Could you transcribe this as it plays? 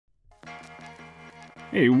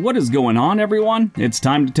Hey, what is going on, everyone? It's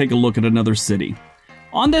time to take a look at another city.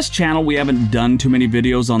 On this channel, we haven't done too many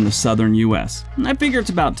videos on the southern US. I figure it's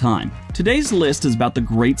about time. Today's list is about the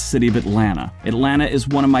great city of Atlanta. Atlanta is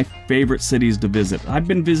one of my favorite cities to visit. I've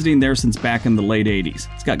been visiting there since back in the late 80s.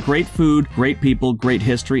 It's got great food, great people, great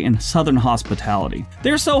history, and southern hospitality.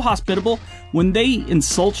 They're so hospitable, when they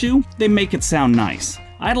insult you, they make it sound nice.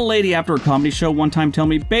 I had a lady after a comedy show one time tell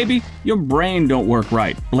me, "Baby, your brain don't work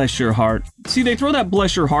right. Bless your heart." See, they throw that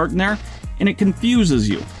 "bless your heart" in there, and it confuses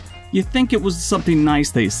you. You think it was something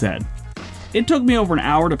nice they said. It took me over an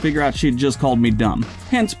hour to figure out she had just called me dumb,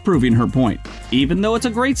 hence proving her point. Even though it's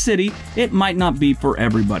a great city, it might not be for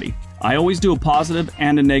everybody. I always do a positive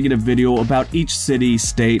and a negative video about each city,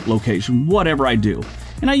 state, location, whatever I do.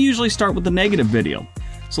 And I usually start with the negative video.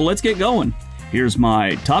 So let's get going. Here's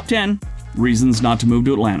my top 10 reasons not to move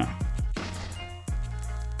to Atlanta.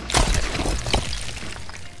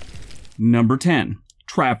 Number 10.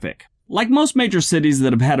 Traffic. Like most major cities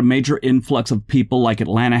that have had a major influx of people like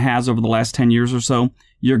Atlanta has over the last 10 years or so,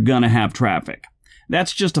 you're gonna have traffic.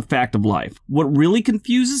 That's just a fact of life. What really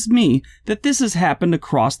confuses me, that this has happened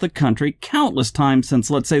across the country countless times since,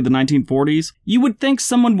 let's say, the 1940s. You would think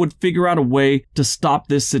someone would figure out a way to stop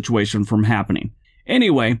this situation from happening.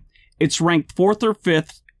 Anyway, it's ranked 4th or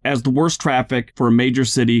 5th as the worst traffic for a major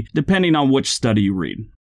city, depending on which study you read.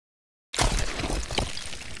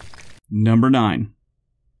 Number 9.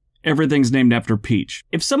 Everything's named after peach.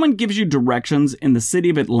 If someone gives you directions in the city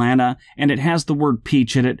of Atlanta and it has the word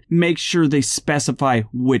peach in it, make sure they specify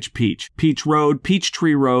which peach. Peach Road,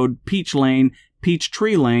 Peachtree Road, Peach Lane,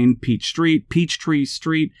 Peachtree Lane, Peach Street, Peachtree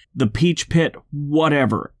Street, the Peach Pit,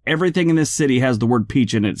 whatever. Everything in this city has the word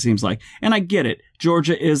peach in it, it seems like. And I get it.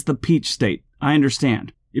 Georgia is the peach state. I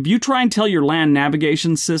understand. If you try and tell your land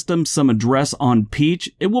navigation system some address on peach,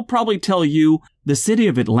 it will probably tell you the city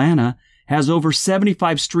of Atlanta has over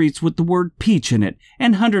 75 streets with the word peach in it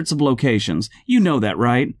and hundreds of locations. You know that,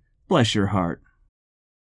 right? Bless your heart.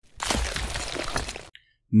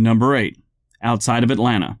 Number 8. Outside of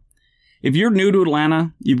Atlanta. If you're new to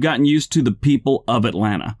Atlanta, you've gotten used to the people of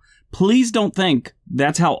Atlanta. Please don't think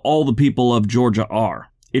that's how all the people of Georgia are.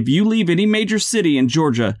 If you leave any major city in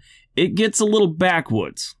Georgia, it gets a little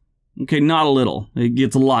backwoods. Okay, not a little. It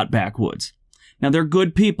gets a lot backwoods. Now, they're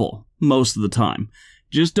good people most of the time.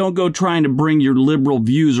 Just don't go trying to bring your liberal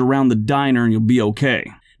views around the diner and you'll be okay.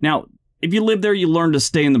 Now, if you live there, you learn to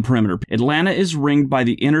stay in the perimeter. Atlanta is ringed by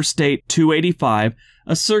the Interstate 285,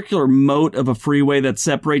 a circular moat of a freeway that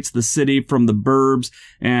separates the city from the burbs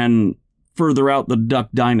and further out the Duck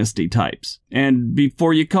Dynasty types. And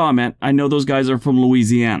before you comment, I know those guys are from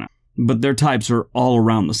Louisiana, but their types are all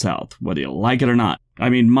around the South, whether you like it or not. I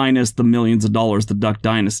mean, minus the millions of dollars the Duck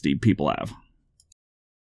Dynasty people have.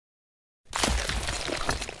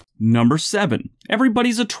 Number 7.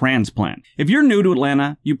 Everybody's a transplant. If you're new to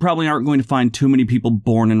Atlanta, you probably aren't going to find too many people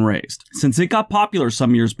born and raised. Since it got popular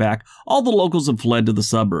some years back, all the locals have fled to the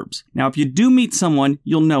suburbs. Now, if you do meet someone,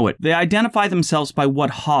 you'll know it. They identify themselves by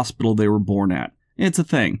what hospital they were born at. It's a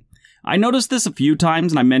thing. I noticed this a few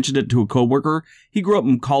times and I mentioned it to a coworker. He grew up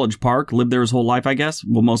in College Park, lived there his whole life, I guess.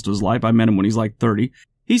 Well, most of his life. I met him when he's like 30.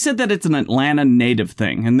 He said that it's an Atlanta native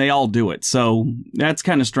thing and they all do it. So that's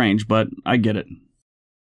kind of strange, but I get it.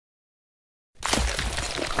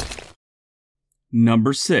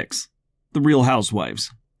 Number 6. The Real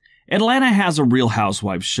Housewives. Atlanta has a Real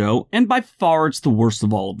Housewives show, and by far it's the worst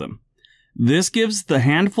of all of them. This gives the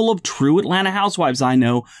handful of true Atlanta housewives I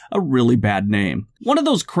know a really bad name. One of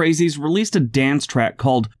those crazies released a dance track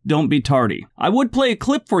called Don't Be Tardy. I would play a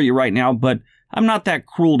clip for you right now, but I'm not that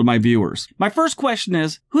cruel to my viewers. My first question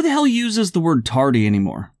is, who the hell uses the word tardy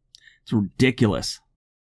anymore? It's ridiculous.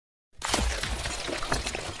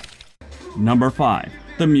 Number 5.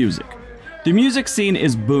 The music. The music scene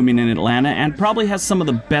is booming in Atlanta and probably has some of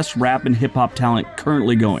the best rap and hip-hop talent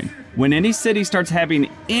currently going. When any city starts having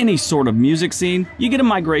any sort of music scene, you get a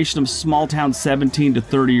migration of small-town 17 to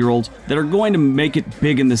 30-year-olds that are going to make it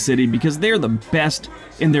big in the city because they're the best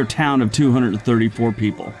in their town of 234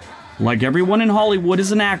 people. Like everyone in Hollywood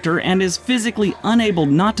is an actor and is physically unable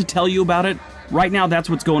not to tell you about it. Right now, that's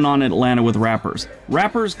what's going on in Atlanta with rappers.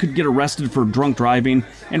 Rappers could get arrested for drunk driving,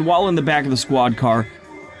 and while in the back of the squad car,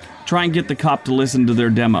 try and get the cop to listen to their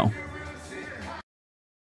demo.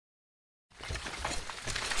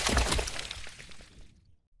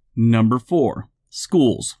 Number 4.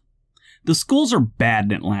 Schools. The schools are bad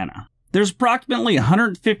in Atlanta. There's approximately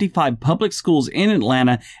 155 public schools in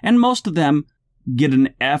Atlanta, and most of them get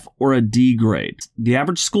an F or a D grade. The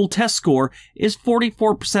average school test score is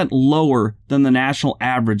 44% lower than the national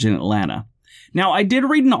average in Atlanta. Now, I did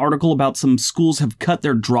read an article about some schools have cut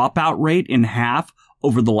their dropout rate in half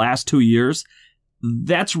over the last 2 years,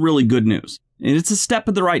 that's really good news. And it's a step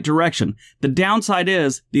in the right direction. The downside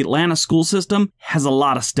is the Atlanta school system has a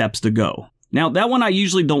lot of steps to go. Now, that one I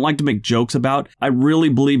usually don't like to make jokes about. I really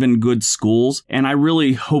believe in good schools, and I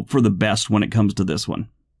really hope for the best when it comes to this one.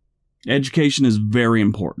 Education is very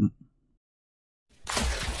important.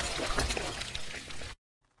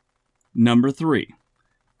 Number 3.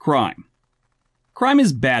 Crime. Crime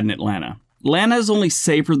is bad in Atlanta. Atlanta is only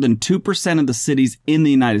safer than 2% of the cities in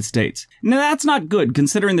the United States. Now, that's not good,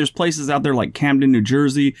 considering there's places out there like Camden, New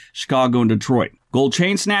Jersey, Chicago, and Detroit. Gold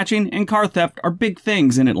chain snatching and car theft are big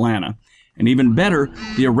things in Atlanta. And even better,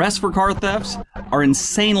 the arrests for car thefts are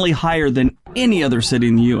insanely higher than any other city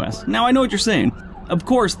in the U.S. Now, I know what you're saying. Of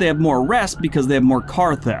course, they have more arrests because they have more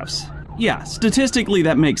car thefts. Yeah, statistically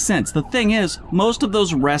that makes sense. The thing is, most of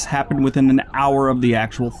those arrests happen within an hour of the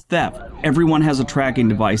actual theft. Everyone has a tracking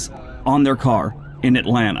device on their car in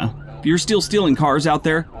Atlanta. If you're still stealing cars out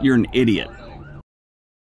there, you're an idiot.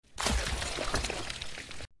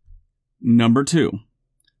 Number 2.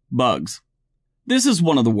 Bugs. This is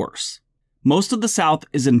one of the worst. Most of the South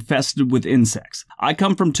is infested with insects. I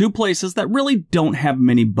come from 2 places that really don't have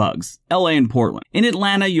many bugs, LA and Portland. In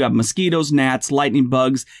Atlanta, you have mosquitoes, gnats, lightning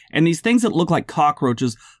bugs, and these things that look like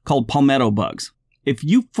cockroaches called palmetto bugs. If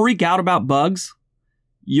you freak out about bugs,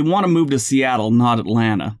 you want to move to Seattle, not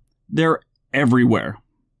Atlanta. They're everywhere.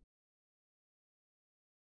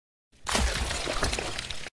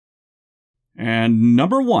 And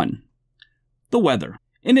number 1, the weather.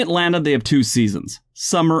 In Atlanta, they have 2 seasons,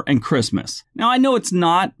 summer and Christmas. Now, I know it's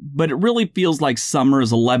not, but it really feels like summer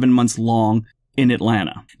is 11 months long in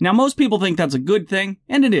Atlanta. Now, most people think that's a good thing,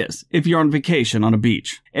 and it is, if you're on vacation on a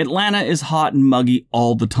beach. Atlanta is hot and muggy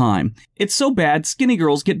all the time. It's so bad, skinny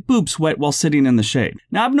girls get boob sweat while sitting in the shade.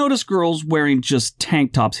 Now, I've noticed girls wearing just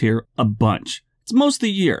tank tops here a bunch. It's most of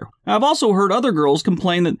the year. I've also heard other girls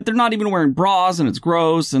complain that they're not even wearing bras and it's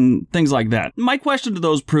gross and things like that. My question to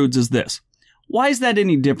those prudes is this. Why is that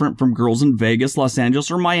any different from girls in Vegas, Los Angeles,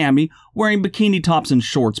 or Miami wearing bikini tops and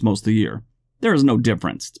shorts most of the year? There is no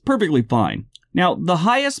difference. It's perfectly fine. Now, the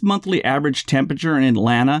highest monthly average temperature in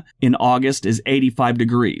Atlanta in August is 85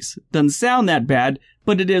 degrees. Doesn't sound that bad,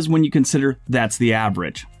 but it is when you consider that's the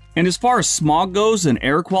average. And as far as smog goes and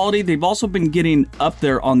air quality, they've also been getting up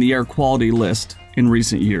there on the air quality list in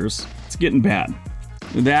recent years. It's getting bad.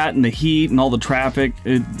 That and the heat and all the traffic,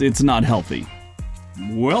 it's not healthy.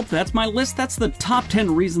 Well, that's my list. That's the top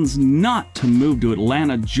 10 reasons not to move to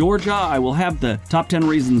Atlanta, Georgia. I will have the top 10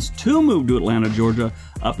 reasons to move to Atlanta, Georgia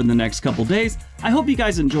up in the next couple days. I hope you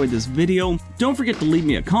guys enjoyed this video. Don't forget to leave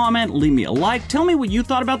me a comment, leave me a like. Tell me what you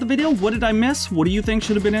thought about the video. What did I miss? What do you think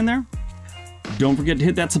should have been in there? Don't forget to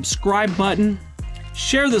hit that subscribe button.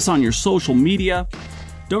 Share this on your social media.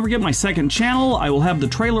 Don't forget my second channel. I will have the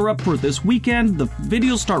trailer up for it this weekend. The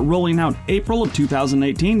videos start rolling out April of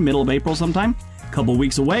 2018, middle of April sometime. Couple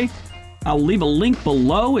weeks away. I'll leave a link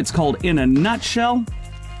below. It's called In a Nutshell.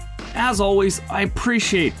 As always, I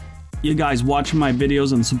appreciate you guys watching my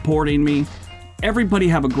videos and supporting me. Everybody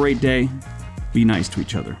have a great day. Be nice to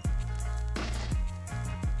each other.